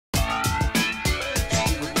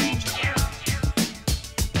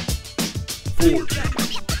Forging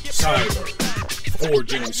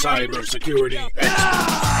cybersecurity experts.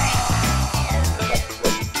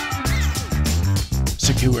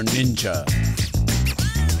 Secure Ninja.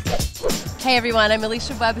 Hey everyone, I'm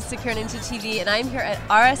Alicia Webb of SecureNinjaTV, and I'm here at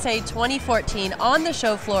RSA 2014 on the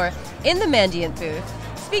show floor in the Mandiant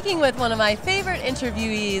booth, speaking with one of my favorite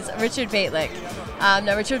interviewees, Richard Bejtlich.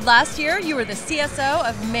 Now Richard, last year you were the CSO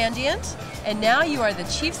of Mandiant, and now you are the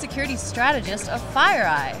Chief Security Strategist of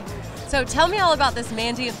FireEye. So tell me all about this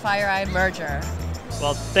Mandiant-FireEye merger.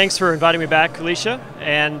 Well, thanks for inviting me back, Alicia.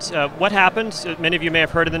 And what happened, many of you may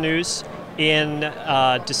have heard of the news, in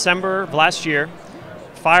December of last year,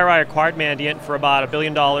 FireEye acquired Mandiant for about $1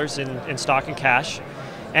 billion in stock and cash.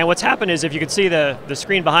 And what's happened is, if you can see the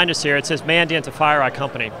screen behind us here, it says Mandiant, a FireEye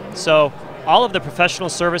company. So all of the professional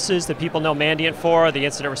services that people know Mandiant for, the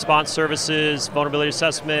incident response services, vulnerability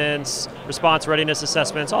assessments, response readiness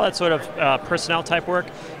assessments, all that sort of personnel type work,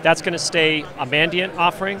 that's going to stay a Mandiant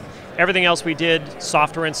offering. Everything else we did,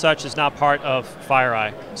 software and such, is now part of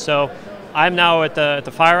FireEye. So I'm now at the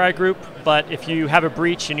FireEye group, but if you have a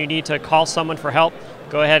breach and you need to call someone for help,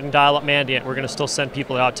 go ahead and dial up Mandiant. We're going to still send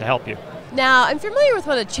people out to help you. Now, I'm familiar with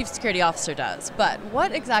what a Chief Security Officer does, but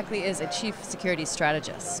what exactly is a Chief Security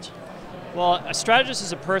Strategist? Well, a strategist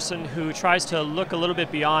is a person who tries to look a little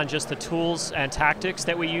bit beyond just the tools and tactics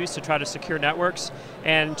that we use to try to secure networks,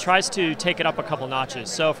 and tries to take it up a couple notches.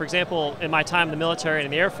 So for example, in my time in the military and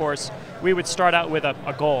in the Air Force, we would start out with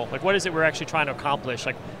a goal. Like, what is it we're actually trying to accomplish?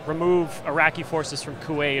 Like, remove Iraqi forces from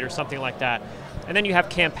Kuwait or something like that. And then you have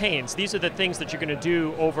campaigns. These are the things that you're going to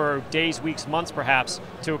do over days, weeks, months perhaps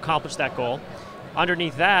to accomplish that goal.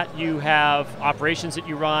 Underneath that, you have operations that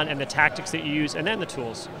you run and the tactics that you use, and then the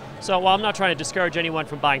tools. So while I'm not trying to discourage anyone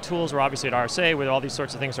from buying tools, we're obviously at RSA where all these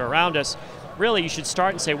sorts of things are around us, really you should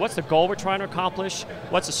start and say, what's the goal we're trying to accomplish?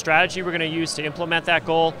 What's the strategy we're going to use to implement that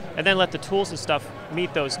goal? And then let the tools and stuff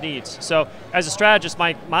meet those needs. So as a strategist,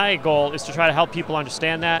 my goal is to try to help people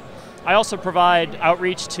understand that. I also provide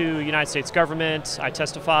outreach to the United States government. I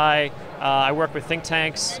testify. I work with think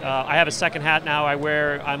tanks. I have a second hat now I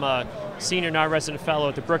wear. I'm a senior non-resident fellow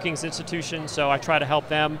at the Brookings Institution, so I try to help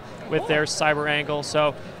them with their cyber angle.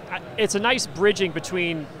 So it's a nice bridging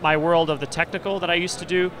between my world of the technical that I used to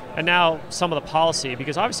do and now some of the policy,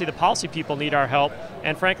 because obviously the policy people need our help,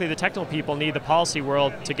 and frankly the technical people need the policy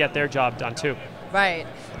world to get their job done too. Right.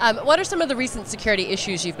 What are some of the recent security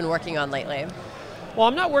issues you've been working on lately? Well,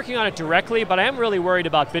 I'm not working on it directly, but I am really worried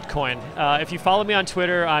about Bitcoin. If you follow me on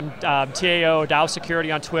Twitter, I'm TAO, Dow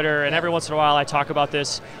Security on Twitter, and every once in a while I talk about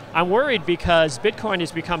this. I'm worried because Bitcoin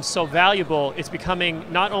has become so valuable, it's becoming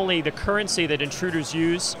not only the currency that intruders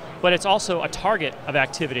use, but it's also a target of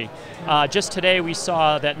activity. Just today we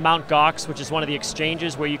saw that Mt. Gox, which is one of the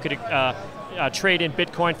exchanges where you could trade in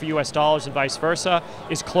Bitcoin for US dollars and vice versa,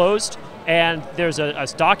 is closed. And there's a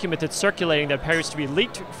document that's circulating that appears to be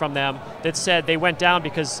leaked from them that said they went down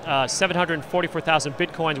because 744,000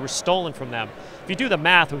 Bitcoins were stolen from them. If you do the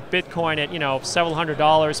math with Bitcoin at several $100,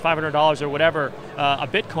 $500 or whatever a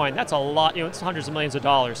Bitcoin, that's a lot. It's hundreds of millions of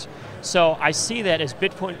dollars. So I see that as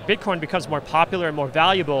Bitcoin becomes more popular and more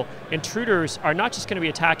valuable, intruders are not just going to be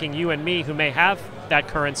attacking you and me who may have that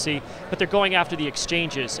currency, but they're going after the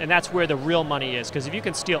exchanges, and that's where the real money is. Because if you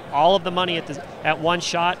can steal all of the money at one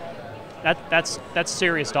shot, that's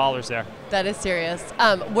serious dollars there. That is serious.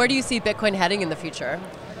 Where do you see Bitcoin heading in the future?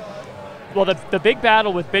 Well, the big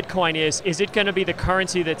battle with Bitcoin is it going to be the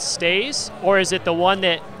currency that stays, or is it the one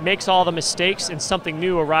that makes all the mistakes and something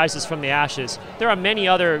new arises from the ashes? There are many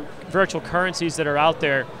other virtual currencies that are out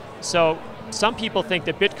there. So some people think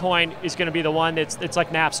that Bitcoin is going to be the one it's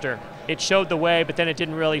like Napster. It showed the way, but then it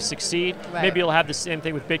didn't really succeed. Right. Maybe you'll have the same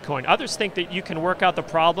thing with Bitcoin. Others think that you can work out the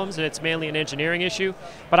problems and it's mainly an engineering issue.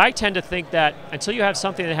 But I tend to think that until you have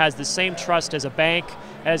something that has the same trust as a bank,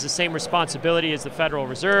 has the same responsibility as the Federal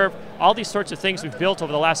Reserve, all these sorts of things we've built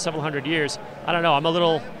over the last several hundred years, I don't know,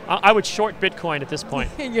 I would short Bitcoin at this point.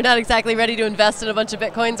 You're not exactly ready to invest in a bunch of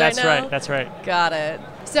Bitcoins right now? That's right. Got it.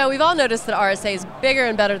 So we've all noticed that RSA is bigger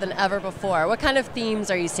and better than ever before. What kind of themes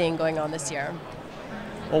are you seeing going on this year?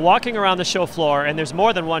 Well, walking around the show floor, and there's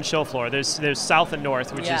more than one show floor. There's south and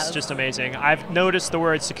north, which is just amazing. I've noticed the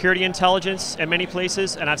word security intelligence in many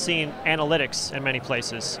places, and I've seen analytics in many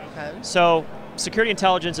places. Okay. So security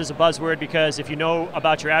intelligence is a buzzword because if you know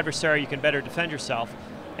about your adversary, you can better defend yourself.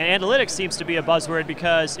 And analytics seems to be a buzzword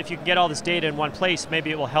because if you can get all this data in one place,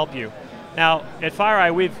 maybe it will help you. Now, at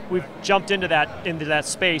FireEye, we've jumped into that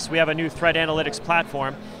space. We have a new threat analytics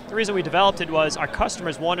platform. The reason we developed it was our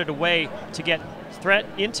customers wanted a way to get threat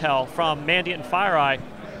intel from Mandiant and FireEye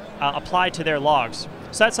applied to their logs.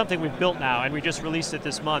 So that's something we've built now, and we just released it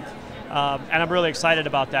this month. And I'm really excited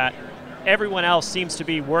about that. everyone else seems to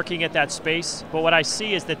be working at that space, but what I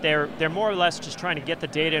see is that they're more or less just trying to get the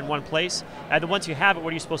data in one place, and then once you have it,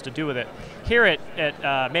 what are you supposed to do with it? Here at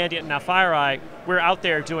Mandiant and now FireEye, we're out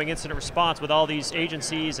there doing incident response with all these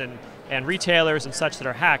agencies and retailers and such that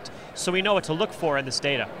are hacked, so we know what to look for in this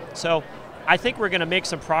data. So I think we're going to make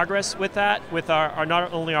some progress with that, with our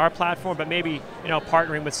not only our platform, but maybe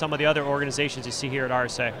partnering with some of the other organizations you see here at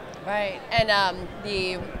RSA. Right, and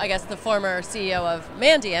I guess the former CEO of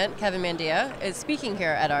Mandiant, Kevin Mandiant, is speaking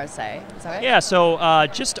here at RSA. Is that right? Yeah. So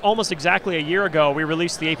just almost exactly a year ago, we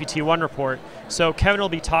released the APT1 report. So Kevin will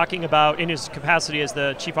be talking about, in his capacity as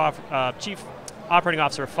the Chief Operating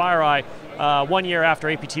Officer of FireEye, 1 year after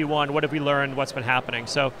APT1, what have we learned, what's been happening?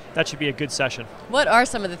 So that should be a good session. What are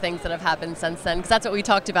some of the things that have happened since then? Because that's what we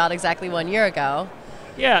talked about exactly 1 year ago.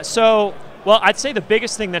 Yeah, so, well, I'd say the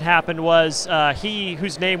biggest thing that happened was he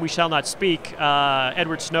whose name we shall not speak,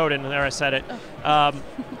 Edward Snowden, there I said it,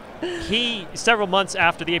 he, several months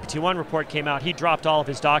after the APT1 report came out, he dropped all of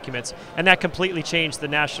his documents, and that completely changed the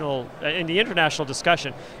national and the international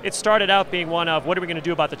discussion. It started out being one of, what are we going to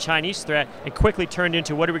do about the Chinese threat, and quickly turned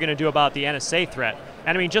into, what are we going to do about the NSA threat?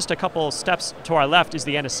 And I mean, just a couple steps to our left is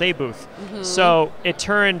the NSA booth. Mm-hmm. So it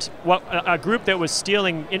turned a group that was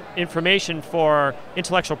stealing information for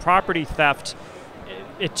intellectual property theft,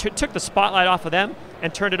 it took the spotlight off of them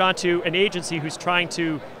and turned it onto an agency who's trying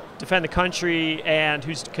to defend the country and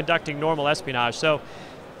who's conducting normal espionage. So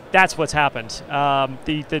that's what's happened.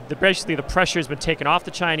 Basically, the pressure has been taken off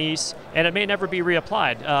the Chinese, and it may never be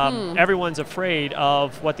reapplied. Everyone's afraid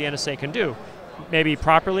of what the NSA can do. Maybe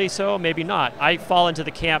properly so, maybe not. I fall into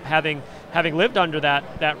the camp having lived under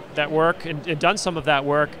that work and done some of that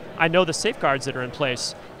work. I know the safeguards that are in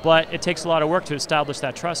place, but it takes a lot of work to establish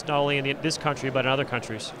that trust, not only in this country, but in other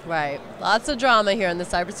countries. Right. Lots of drama here in the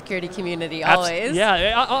cybersecurity community, always.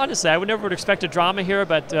 Yeah, honestly, I would never expect a drama here,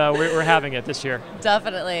 but we're having it this year.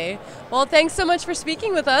 Definitely. Well, thanks so much for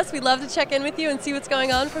speaking with us. We'd love to check in with you and see what's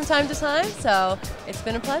going on from time to time, so it's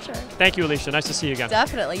been a pleasure. Thank you, Alicia. Nice to see you again.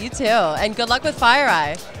 Definitely. You too. And good luck with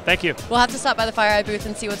FireEye. Thank you. We'll have to stop by the FireEye booth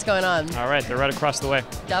and see what's going on. All right. They're right across the way.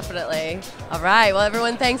 Definitely. All right. Well,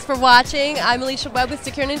 everyone, thanks for watching. I'm Alicia Webb with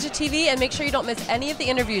SecureNinjaTV, and make sure you don't miss any of the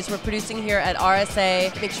interviews we're producing here at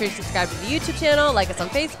RSA. Make sure you subscribe to the YouTube channel, like us on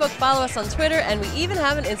Facebook, follow us on Twitter, and we even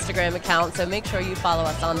have an Instagram account, so make sure you follow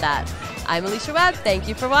us on that. I'm Alicia Webb. Thank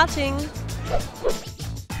you for watching.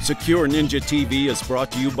 Secure Ninja TV is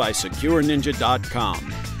brought to you by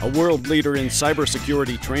SecureNinja.com, a world leader in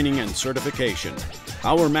cybersecurity training and certification.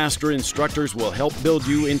 Our master instructors will help build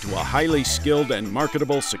you into a highly skilled and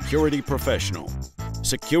marketable security professional.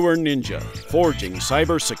 Secure Ninja, forging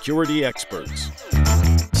cybersecurity experts.